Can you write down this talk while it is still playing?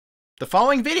The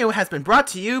following video has been brought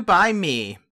to you by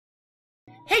me.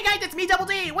 Hey guys, it's me, Double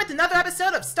D, with another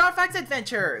episode of Star Fox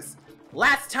Adventures!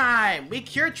 Last time, we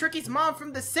cured Tricky's mom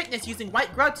from the sickness using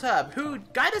White Grub Tub, who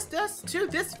guided us to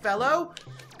this fellow,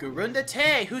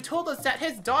 Te, who told us that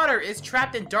his daughter is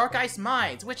trapped in Darkice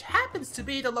Mines, which happens to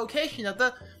be the location of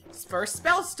the first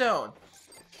Spellstone.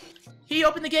 He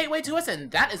opened the gateway to us, and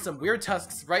that is some weird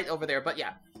tusks right over there, but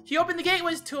yeah. He opened the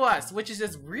gateways to us, which is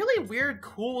this really weird,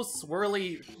 cool,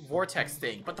 swirly vortex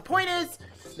thing. But the point is,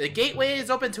 the gateway is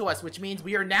open to us, which means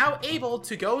we are now able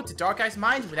to go to Darkice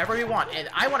Mines whenever we want. And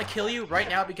I want to kill you right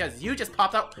now because you just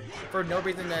popped up for no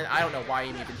reason, and I don't know why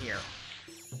I'm even here.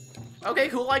 Okay,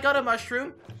 cool, I got a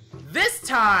mushroom. This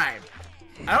time!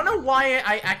 I don't know why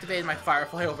I activated my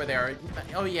Firefly over there.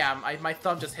 Oh yeah, my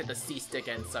thumb just hit the C stick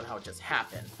and somehow it just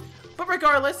happened. But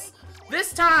regardless,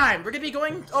 this time, we're going to be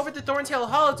going over to Thorntail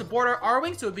Hollow to board our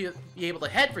R-Wings so we'll be able to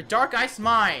head for Darkice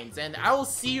Mines. And I will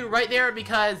see you right there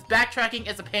because backtracking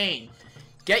is a pain.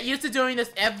 Get used to doing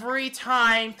this every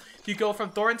time you go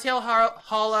from Thorntail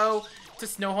Hollow to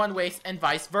Snowhorn Waste and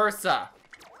vice versa.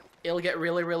 It'll get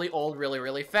really, really old really,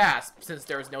 really fast since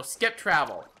there is no skip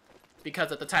travel.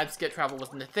 Because at the time, skip travel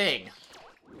wasn't a thing.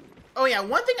 Oh yeah,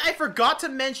 one thing I forgot to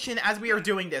mention as we are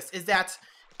doing this is that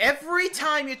every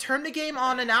time you turn the game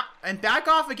on and out and back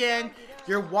off again,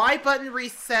 your Y button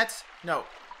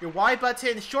your Y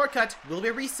button shortcut will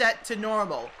be reset to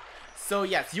normal. So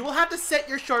yes, you will have to set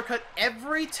your shortcut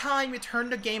every time you turn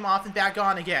the game off and back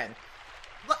on again.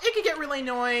 It can get really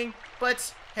annoying,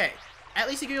 but hey, at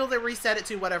least you can be able to reset it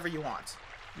to whatever you want.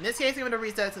 In this case, I'm going to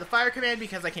reset it to the fire command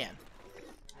because I can.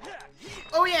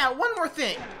 Oh yeah, one more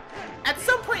thing. At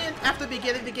some point after the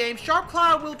beginning of the game, Sharp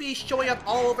Cloud will be showing up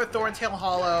all over Thorntail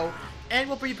Hollow, and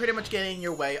will be pretty much getting in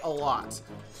your way a lot.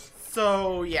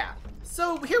 So yeah.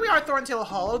 So here we are at Thorntail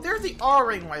Hollow. There's the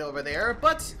R-Ring right over there,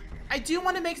 but I do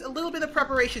want to make a little bit of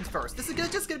preparations first. This is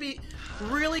just going to be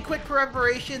really quick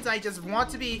preparations. I just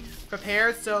want to be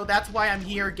prepared, so that's why I'm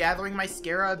here gathering my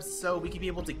scarabs so we can be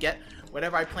able to get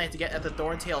whatever I plan to get at the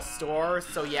Thorntail store.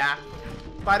 So yeah.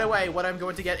 By the way, what I'm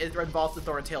going to get involves the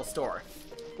Thorntail store,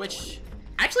 which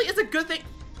actually is a good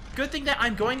thing that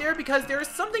I'm going there because there is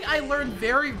something I learned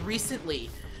very recently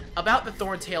about the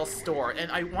Thorntail store,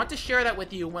 and I want to share that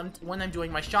with you when I'm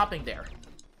doing my shopping there.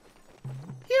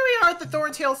 Here we are at the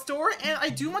Thorntail store, and I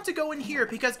do want to go in here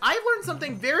because I learned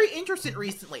something very interesting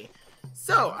recently.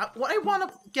 So, what I want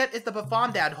to get is the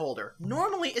Bafomdad holder.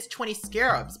 Normally, it's 20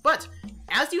 scarabs, but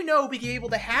as you know, we can be able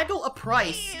to haggle a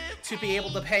price to be able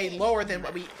to pay lower than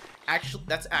what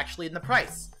that's actually in the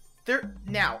price.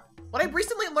 Now, what I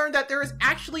recently learned that there is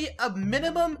actually a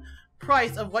minimum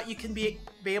price of what you can be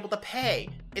able to pay.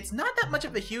 It's not that much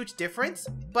of a huge difference,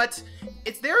 but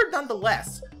it's there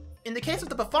nonetheless. In the case of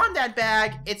the Bafomdad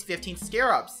bag, it's 15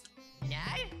 scarabs. No,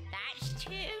 that's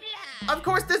too low. Of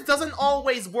course, this doesn't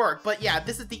always work, but yeah,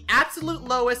 this is the absolute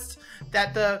lowest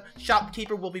that the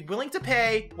shopkeeper will be willing to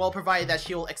pay, well, provided that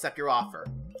she will accept your offer.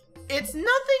 It's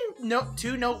nothing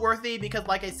too noteworthy because,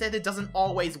 like I said, it doesn't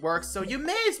always work, so you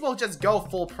may as well just go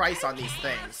full price on these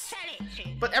things.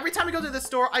 But every time we go to the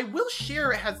store, I will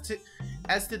share it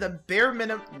as to the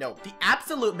the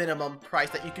absolute minimum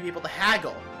price that you can be able to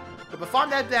haggle. The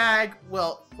Bafomdad bag,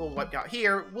 well, we'll wipe out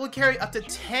here, will carry up to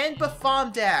 10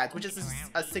 Bafomdads, which is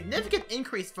a significant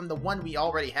increase from the one we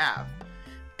already have.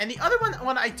 And the other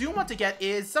one I do want to get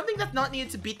is something that's not needed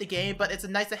to beat the game, but it's a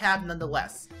nice to have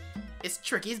nonetheless. It's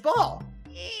Tricky's Ball.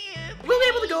 We'll be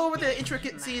able to go over the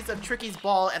intricacies of Tricky's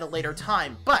Ball at a later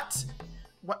time, but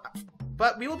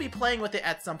we will be playing with it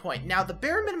at some point. Now, the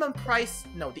bare minimum price,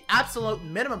 the absolute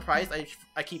minimum price,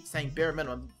 I keep saying bare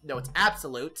minimum, no, it's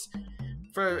absolute,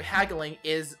 for haggling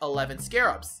is 11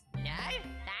 scarabs. No,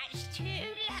 that's too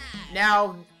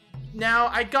low. Now,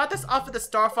 I got this off of the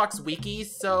Star Fox wiki,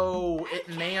 so it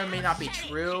may or may not be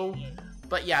true.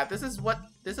 But yeah, this is what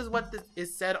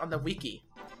is said on the wiki.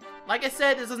 Like I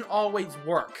said, it doesn't always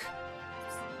work.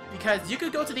 Because you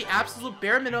could go to the absolute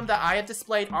bare minimum that I have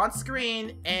displayed on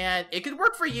screen, and it could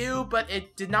work for you, but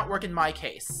it did not work in my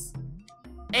case.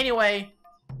 Anyway,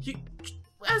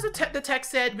 as the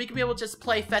text said, we can be able to just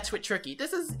play fetch with Tricky.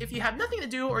 This is, if you have nothing to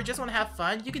do or just want to have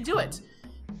fun, you can do it.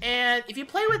 And if you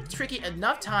play with Tricky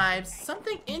enough times,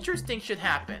 something interesting should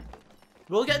happen.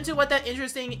 We'll get into what that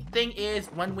interesting thing is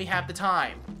when we have the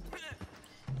time.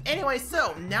 Anyway,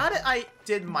 so, now that I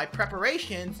did my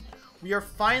preparations, we are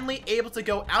finally able to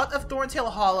go out of Thorntail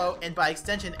Hollow, and by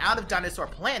extension out of Dinosaur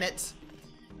Planet,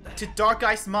 to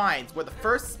Darkice Mines, where the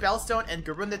first Spellstone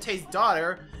and Te's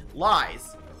daughter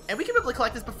lies. And we can be able to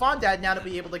collect this Bafomdad now to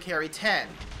be able to carry 10.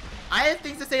 I have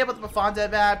things to say about the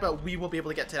Bafomdad bag, but we will be able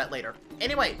to get to that later.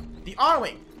 Anyway, the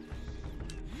R-Wing.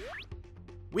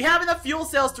 We have enough fuel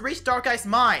cells to reach Darkice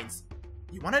Mines.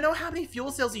 You want to know how many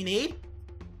fuel cells you need?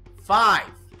 5.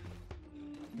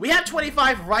 We have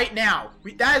 25 right now.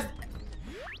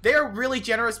 They're really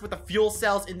generous with the fuel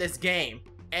cells in this game.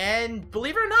 And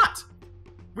believe it or not,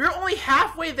 we're only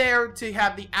halfway there to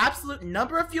have the absolute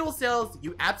number of fuel cells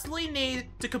you absolutely need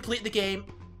to complete the game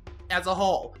as a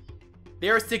whole.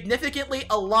 There are significantly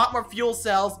a lot more fuel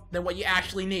cells than what you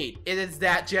actually need. It is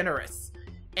that generous.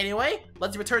 Anyway,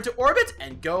 let's return to orbit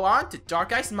and go on to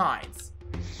Darkice Mines.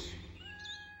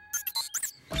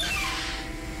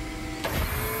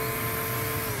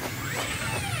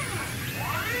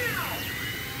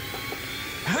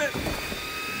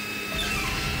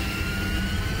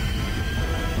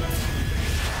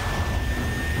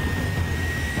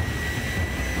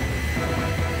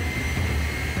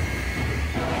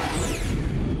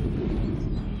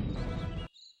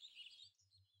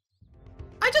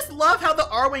 Love how the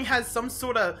R-Wing has some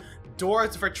sort of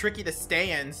doors for Tricky to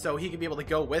stay in so he can be able to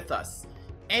go with us.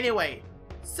 Anyway,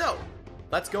 so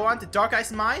let's go on to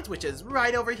Darkice Mines, which is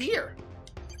right over here.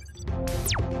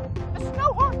 The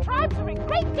Snowhorn tribes are in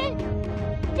great danger.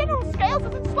 General Scales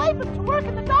has enslaved them to work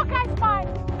in the Darkice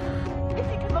Mines.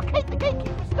 If you can locate the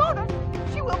Gamekeeper's daughter,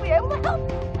 she will be able to help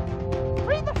you.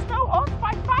 Free the Snowhorns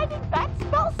by finding that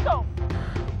Spellstone.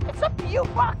 It's up to you,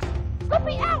 Fox. Let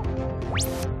me out.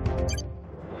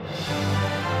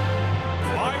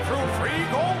 Fly through 3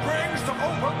 gold rings to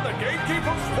open the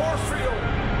Gamekeeper's force field.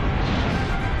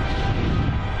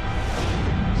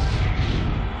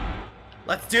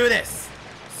 Let's do this.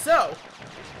 So,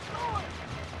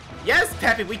 yes,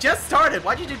 Peppy, we just started.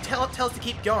 Why'd you tell us to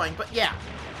keep going? But yeah,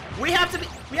 we have to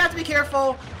be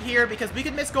careful here because we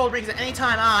could miss gold rings at any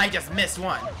time. I just missed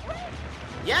one.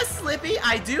 Yes, Slippy,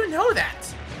 I do know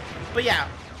that. But yeah,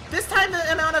 this time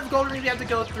the amount of gold rings we have to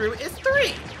go through is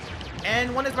 3.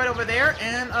 And one is right over there,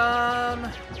 and,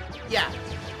 yeah.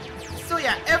 So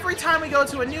yeah, every time we go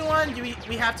to a new one,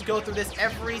 we have to go through this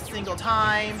every single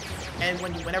time. And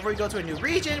whenever we go to a new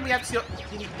region, we have to go,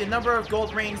 the number of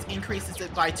gold rings increases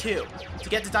it by 2. To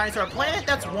get to Dinosaur Planet,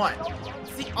 that's 1.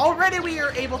 See, already we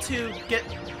are able to get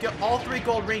all 3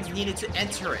 gold rings needed to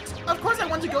enter it. Of course, I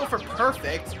want to go for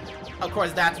perfect. Of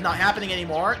course, that's not happening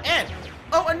anymore. And,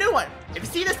 oh, a new one! If you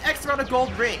see this X around a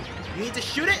gold ring, you need to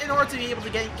shoot it in order to be able to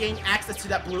gain access to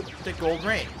the gold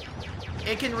ring.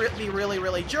 It can be really,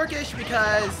 really jerkish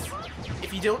because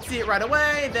if you don't see it right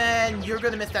away, then you're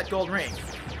going to miss that gold ring.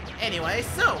 Anyway,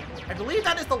 so, I believe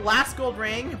that is the last gold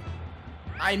ring.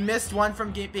 I missed one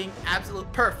from being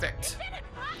absolute perfect.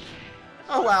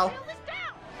 Oh well.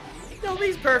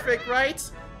 Nobody's perfect, right?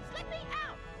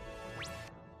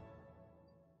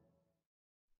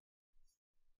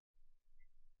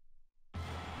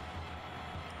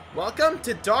 Welcome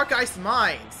to Darkice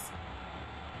Mines.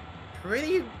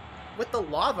 Pretty with the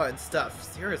lava and stuff.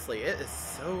 Seriously, it is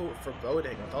so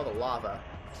foreboding with all the lava.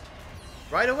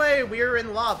 Right away, we're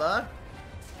in lava.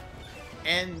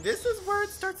 And this is where it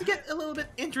starts to get a little bit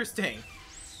interesting.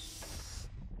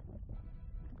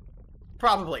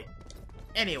 Probably.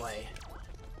 Anyway.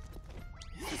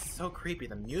 This is so creepy.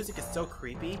 The music is so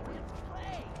creepy.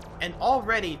 And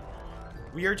already,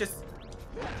 we're just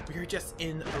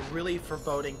in a really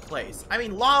foreboding place. I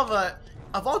mean, lava,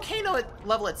 a volcano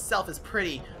level itself is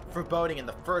pretty foreboding in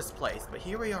the first place, but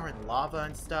here we are in lava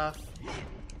and stuff.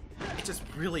 It just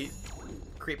really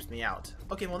creeps me out.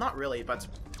 Okay, well, not really, but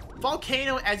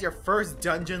volcano as your first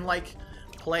dungeon-like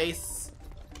place.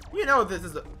 You know,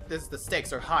 the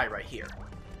stakes are high right here.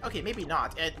 Okay, maybe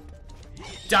not. And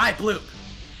die, Bloop.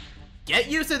 Get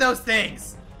used to those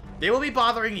things. They will be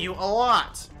bothering you a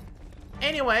lot.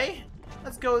 Anyway.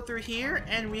 Let's go through here,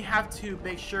 and we have to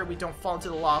make sure we don't fall into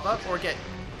the lava or get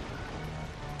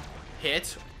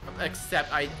hit.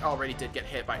 Except I already did get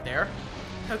hit right there.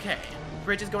 Okay,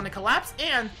 bridge is going to collapse,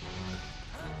 and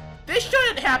this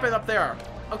shouldn't happen up there.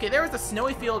 Okay, there is a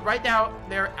snowy field right now.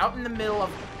 They're out in the middle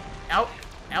of,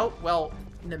 well,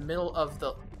 in the middle of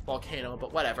the volcano,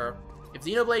 but whatever. If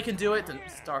Xenoblade can do it, then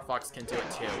Star Fox can do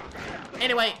it too.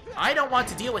 Anyway, I don't want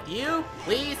to deal with you.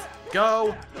 Please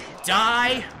go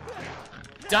die.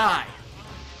 Die!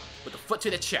 With a foot to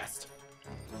the chest.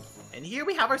 And here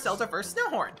we have ourselves our first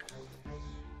Snowhorn.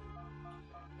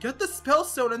 Get the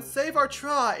Spellstone and save our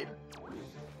tribe!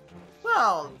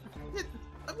 Well,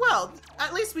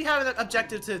 at least we have an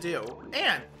objective to do.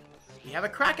 And we have a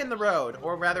crack in the road,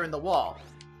 or rather in the wall.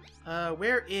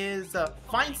 Where is,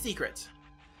 find secret.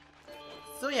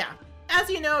 So yeah, as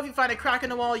you know, if you find a crack in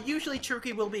the wall, usually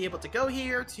Tricky will be able to go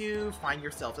here to find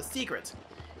yourself a secret.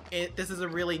 This is a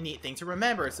really neat thing to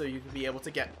remember, so you can be able to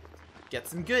get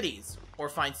some goodies, or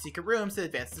find secret rooms to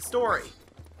advance the story.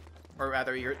 or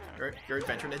rather your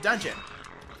adventure in the dungeon.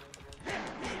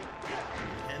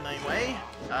 And anyway,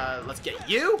 let's get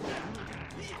you.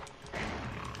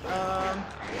 And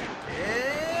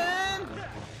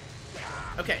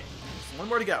okay, one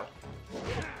more to go.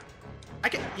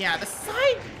 Yeah, the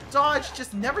side dodge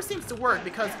just never seems to work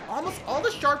because almost all the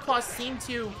sharp claws seem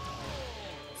to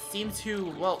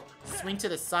well swing to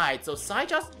the side. So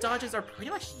side dodges are pretty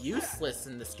much useless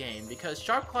in this game because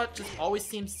sharp claw just always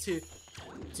seems to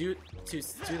do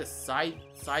the side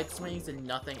swings and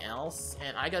nothing else.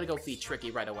 And I gotta go feed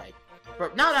Tricky right away.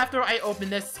 But not after I open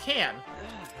this can.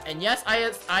 And yes,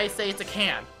 I say it's a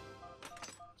can.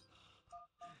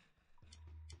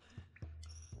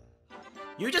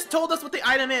 You just told us what the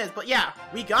item is, but yeah,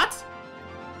 we got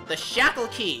the shackle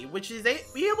key, which is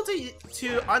be able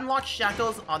to unlock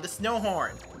shackles on the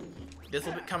Snowhorn. This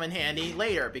will come in handy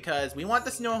later because we want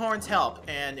the Snowhorn's help,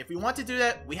 and if we want to do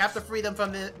that, we have to free them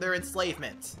from their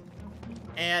enslavement.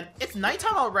 And it's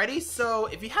nighttime already, so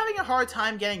if you're having a hard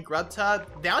time getting Grub Tub,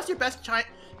 now's your best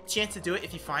chance to do it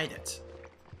if you find it.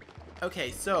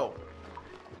 Okay, so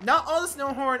not all the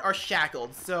Snowhorn are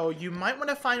shackled, so you might want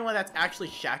to find one that's actually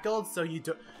shackled, so you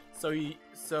don't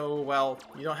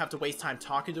have to waste time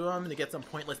talking to them to get some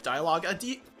pointless dialogue.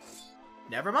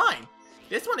 Never mind.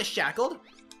 This one is shackled.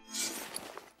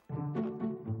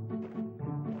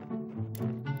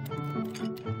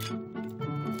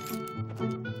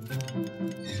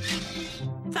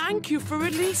 Thank you for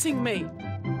releasing me.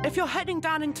 If you're heading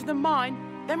down into the mine,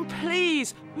 then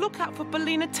please look out for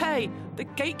Bellina Tay, the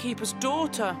gatekeeper's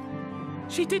daughter.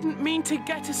 She didn't mean to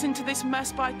get us into this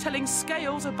mess by telling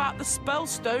Scales about the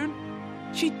Spellstone.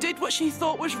 She did what she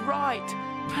thought was right.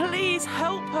 Please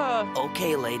help her.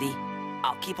 Okay, lady.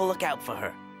 I'll keep a lookout for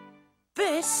her.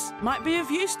 This might be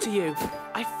of use to you.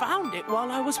 I found it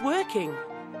while I was working.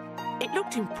 It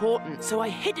looked important, so I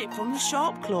hid it from the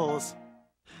sharp claws.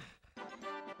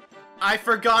 I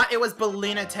forgot it was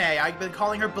Bellina Tay. I've been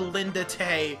calling her Belinda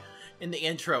Tay in the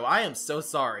intro. I am so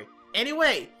sorry.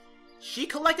 Anyway, she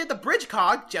collected the bridge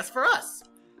cog just for us.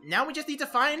 Now we just need to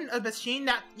find a machine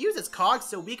that uses cogs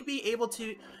so we can be able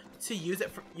to use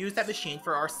that machine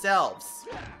for ourselves.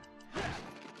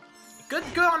 Good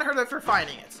on her for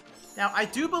finding it. Now I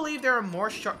do believe there are more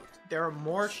Snowhorn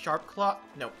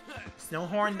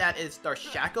that are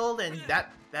shackled, and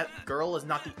that girl is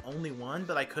not the only one,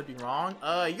 but I could be wrong.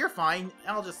 You're fine.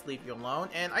 I'll just leave you alone.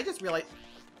 And I just realized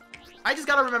I just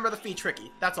gotta remember to feed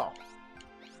Tricky. That's all.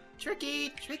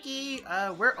 Tricky,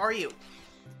 where are you?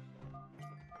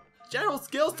 General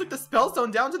Skills took the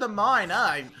Spellstone down to the mine.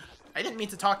 I didn't mean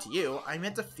to talk to you. I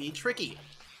meant to feed Tricky.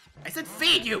 I said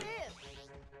feed you!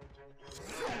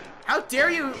 How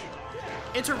dare you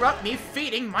interrupt me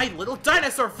feeding my little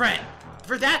dinosaur friend!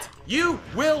 For that, you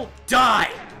will die!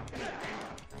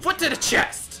 Foot to the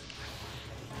chest!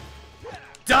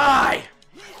 Die!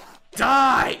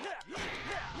 Die!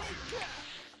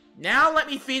 Now let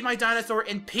me feed my dinosaur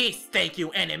in peace, thank you,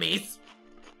 enemies!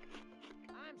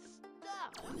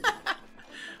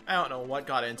 I don't know what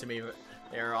got into me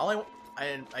there. I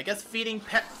guess feeding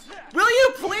pets. Will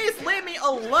you please leave me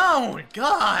alone?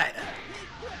 God!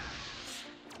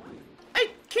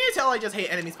 Can't you tell I just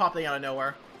hate enemies popping out of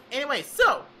nowhere? Anyway,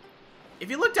 so if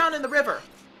you look down in the river,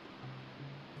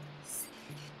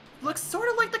 looks sort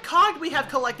of like the cog we have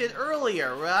collected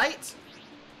earlier, right?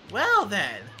 Well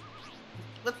then,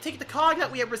 let's take the cog that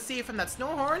we have received from that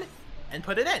Snowhorn and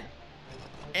put it in.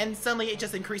 And suddenly it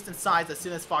just increased in size as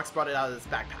soon as Fox brought it out of his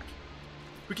backpack.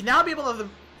 We can now be able to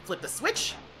flip the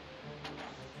switch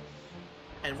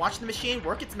and watch the machine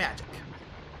work its magic.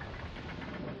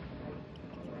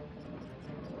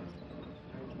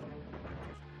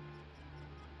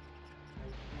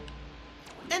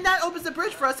 And that opens the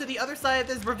bridge for us to the other side of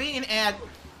this ravine, and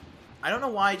I don't know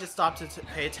why I just stopped to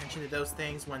pay attention to those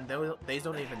things when those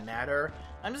don't even matter.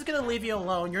 I'm just gonna leave you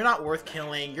alone. You're not worth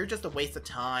killing. You're just a waste of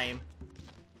time.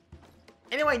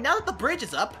 Anyway, now that the bridge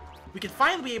is up, we can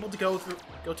finally be able to go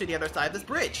to the other side of this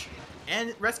bridge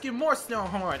and rescue more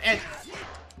Snowhorn. And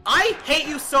I hate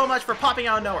you so much for popping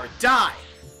out of nowhere. Die!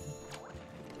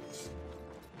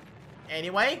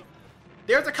 Anyway,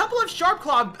 there's a couple of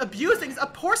Sharpclaw abusing a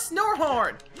poor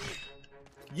Snowhorn.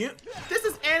 This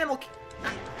is animal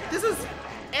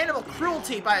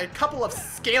cruelty by a couple of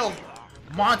scaled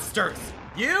monsters.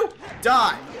 You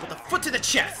die with a foot to the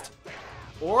chest,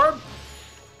 or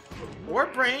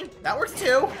brain. That works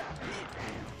too.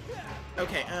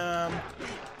 Okay,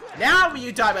 now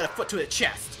you die by a foot to the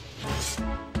chest.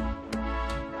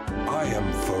 I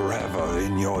am forever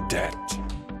in your debt.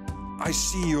 I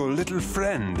see your little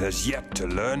friend has yet to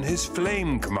learn his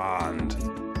flame command.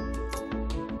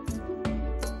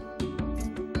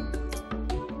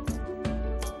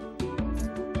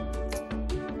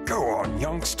 Go on,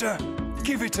 youngster.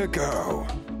 Give it a go.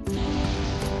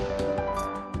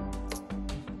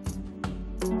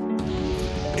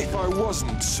 If I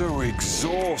wasn't so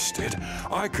exhausted,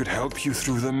 I could help you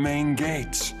through the main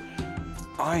gates.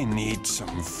 I need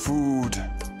some food.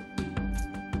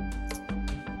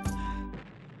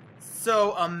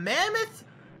 So a mammoth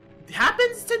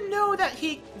happens to know that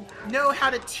he know how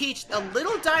to teach a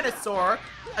little dinosaur,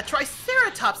 a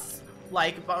triceratops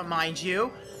like mind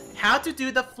you, how to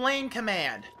do the flame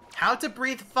command, how to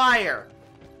breathe fire.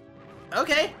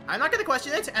 Okay, I'm not gonna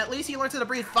question it. At least he learns how to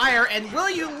breathe fire, and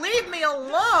will you leave me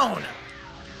alone?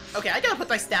 Okay, I gotta put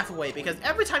my staff away, because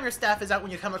every time your staff is out when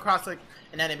you come across like,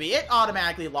 an enemy, it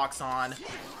automatically locks on.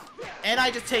 And I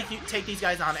just take these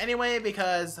guys on anyway,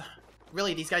 because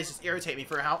really these guys just irritate me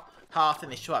for how often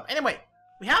they show up. Anyway,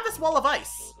 we have this wall of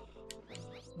ice.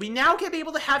 We now can be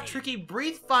able to have Tricky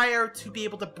breathe fire to be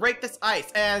able to break this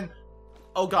ice, and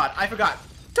oh god, I forgot.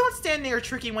 Don't stand near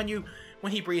Tricky when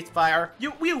he breathes fire.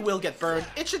 You will get burned.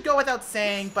 It should go without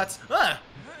saying, but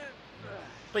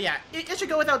yeah, it should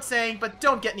go without saying, but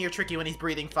don't get near Tricky when he's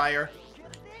breathing fire.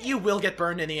 You will get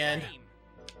burned in the end.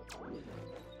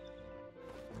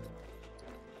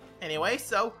 Anyway,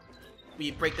 so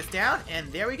we break this down,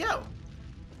 and there we go.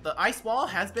 The ice wall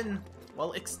has been,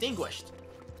 well, extinguished.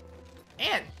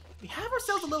 And we have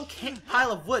ourselves a little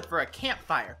pile of wood for a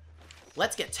campfire.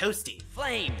 Let's get toasty.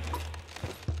 Flame!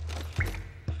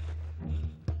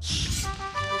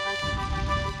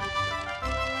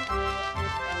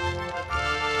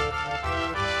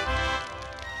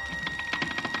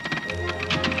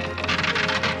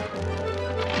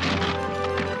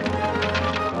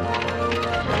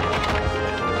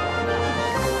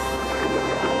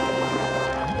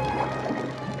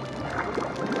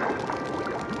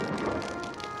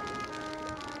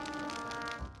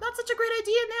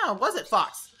 Was it,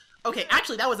 Fox? Okay,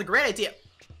 actually, that was a great idea.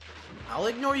 I'll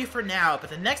ignore you for now, but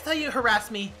the next time you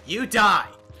harass me, you die.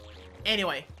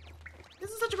 Anyway, this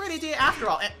is such a great idea after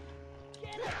all. And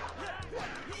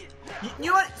you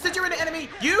know what? Since you're an enemy,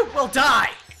 you will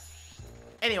die.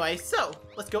 Anyway, so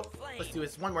let's go. Let's do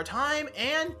this one more time,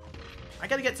 and I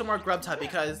gotta get some more grub tub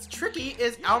because Tricky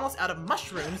is almost out of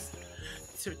mushrooms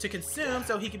to consume,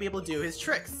 so he can be able to do his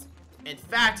tricks. In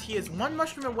fact, he is one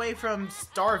mushroom away from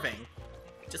starving.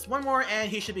 Just one more and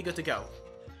he should be good to go.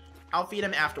 I'll feed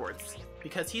him afterwards,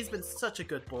 because he's been such a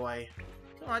good boy.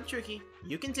 Come on, Tricky.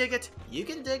 You can dig it. You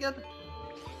can dig him.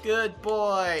 Good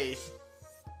boy.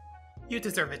 You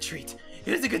deserve a treat.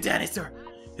 Who's a good dinosaur?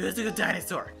 Who's a good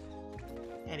dinosaur?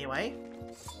 Anyway,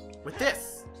 with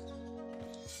this,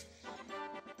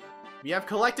 we have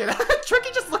collected...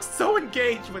 Tricky just looks so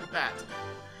engaged with that.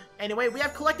 Anyway, we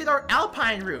have collected our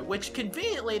alpine root, which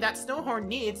conveniently that Snowhorn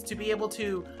needs to be able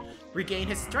to regain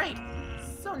his strength.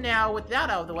 So now, with that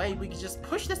out of the way, we can just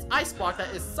push this ice block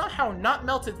that is somehow not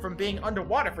melted from being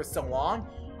underwater for so long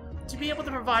to be able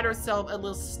to provide ourselves a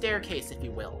little staircase, if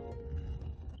you will.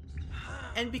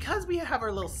 And because we have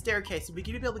our little staircase, we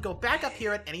can be able to go back up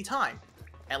here at any time.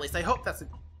 At least I hope that's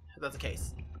the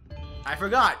case. I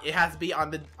forgot, it has to be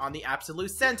on the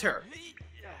absolute center.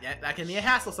 Yeah, that can be a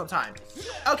hassle sometimes.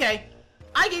 Okay,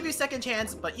 I gave you a second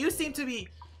chance, but you seem to be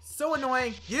so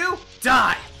annoying, you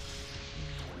die!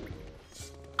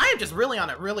 I am just really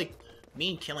on a really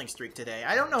mean killing streak today.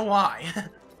 I don't know why.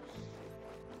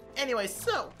 Anyway,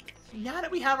 so now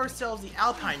that we have ourselves the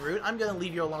alpine root, I'm gonna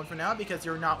leave you alone for now because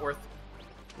you're not worth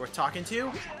talking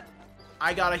to.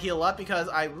 I gotta heal up because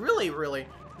I really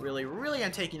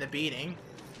am taking the beating.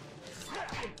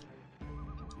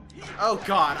 Oh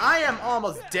god, I am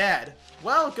almost dead.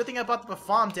 Well, good thing I bought the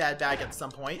Bafom Dad bag at some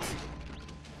point.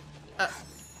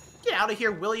 Get out of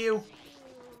here, will you?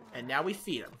 And now we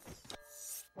feed him.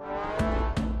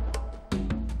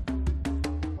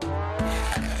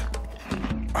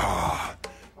 Ah,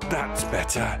 that's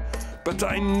better. But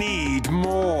I need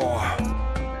more.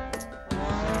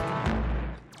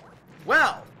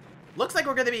 Well, looks like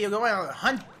we're going to be going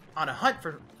on a hunt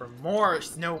for more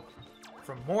snow,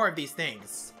 for more of these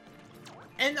things.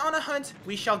 And on a hunt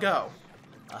we shall go.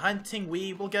 A hunting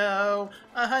we will go.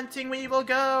 A hunting we will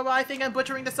go. I think I'm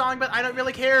butchering the song, but I don't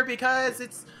really care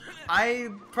because I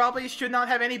probably should not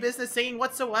have any business singing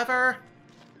whatsoever.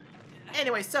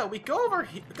 Anyway, so we go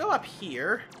up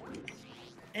here,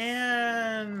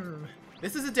 and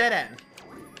this is a dead end.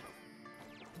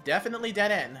 Definitely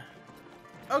dead end.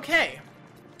 Okay.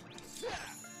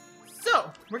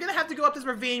 So we're gonna have to go up this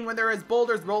ravine when there is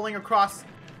boulders rolling across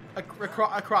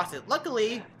it.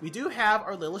 Luckily, we do have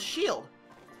our little shield.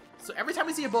 So every time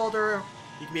we see a boulder,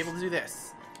 you can be able to do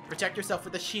this. Protect yourself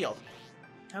with the shield.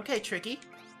 Okay, Tricky.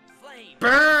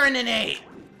 Burninate!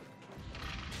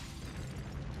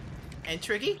 And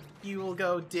Tricky, you will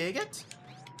go dig it?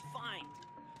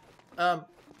 Fine.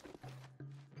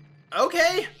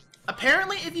 Okay.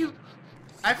 Apparently if you...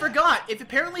 I forgot.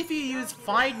 Apparently if you use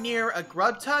find near a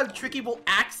grub tub, Tricky will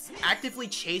actively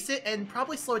chase it and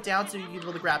probably slow it down so you'll be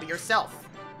able to grab it yourself.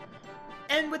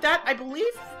 And with that, I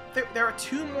believe there are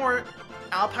 2 more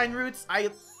Alpine Roots. I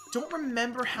don't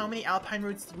remember how many Alpine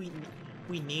Roots we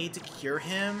need to cure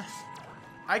him.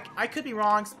 I could be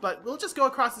wrong, but we'll just go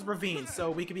across this ravine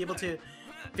so we could be able to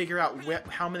figure out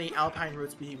how many Alpine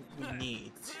Roots we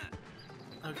need.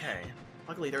 Okay.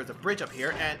 Luckily there's a bridge up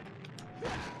here, and...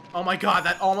 Oh my god,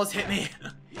 that almost hit me!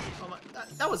 Oh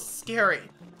that was scary.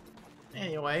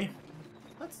 Anyway,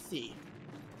 let's see.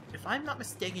 If I'm not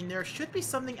mistaken, there should be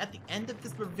something at the end of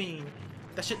this ravine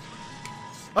that should...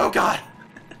 Oh god!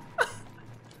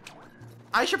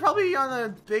 I should probably be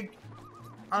on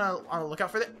a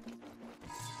lookout for that.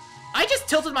 I just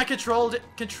tilted my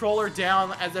controller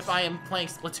down as if I am playing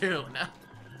Splatoon.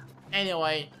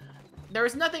 Anyway, there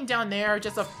is nothing down there,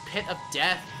 just a pit of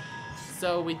death.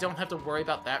 So we don't have to worry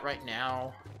about that right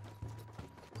now.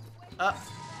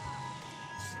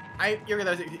 You're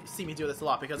gonna see me do this a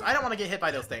lot because I don't want to get hit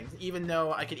by those things, even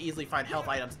though I could easily find health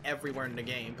items everywhere in the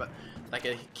game, but I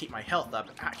could keep my health up.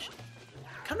 Actually,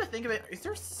 come to think of it, is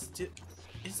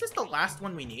this the last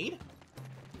one we need?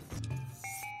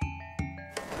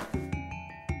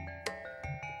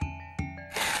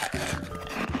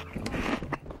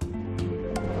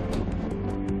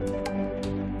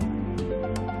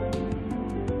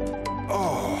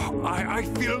 I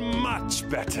feel much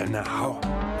better now.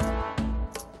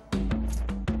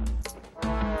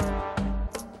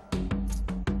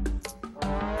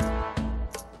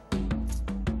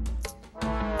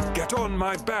 Get on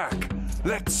my back.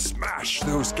 Let's smash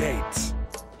those gates.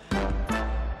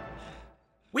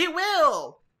 We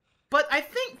will! But I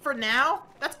think for now,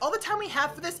 that's all the time we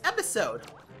have for this episode.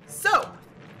 So,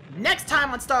 next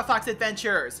time on Star Fox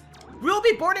Adventures, we'll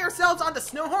be boarding ourselves onto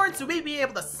Snowhorn so we'll be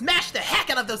able to smash the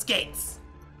heck out of those gates!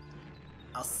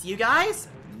 I'll see you guys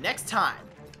next time.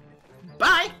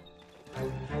 Bye!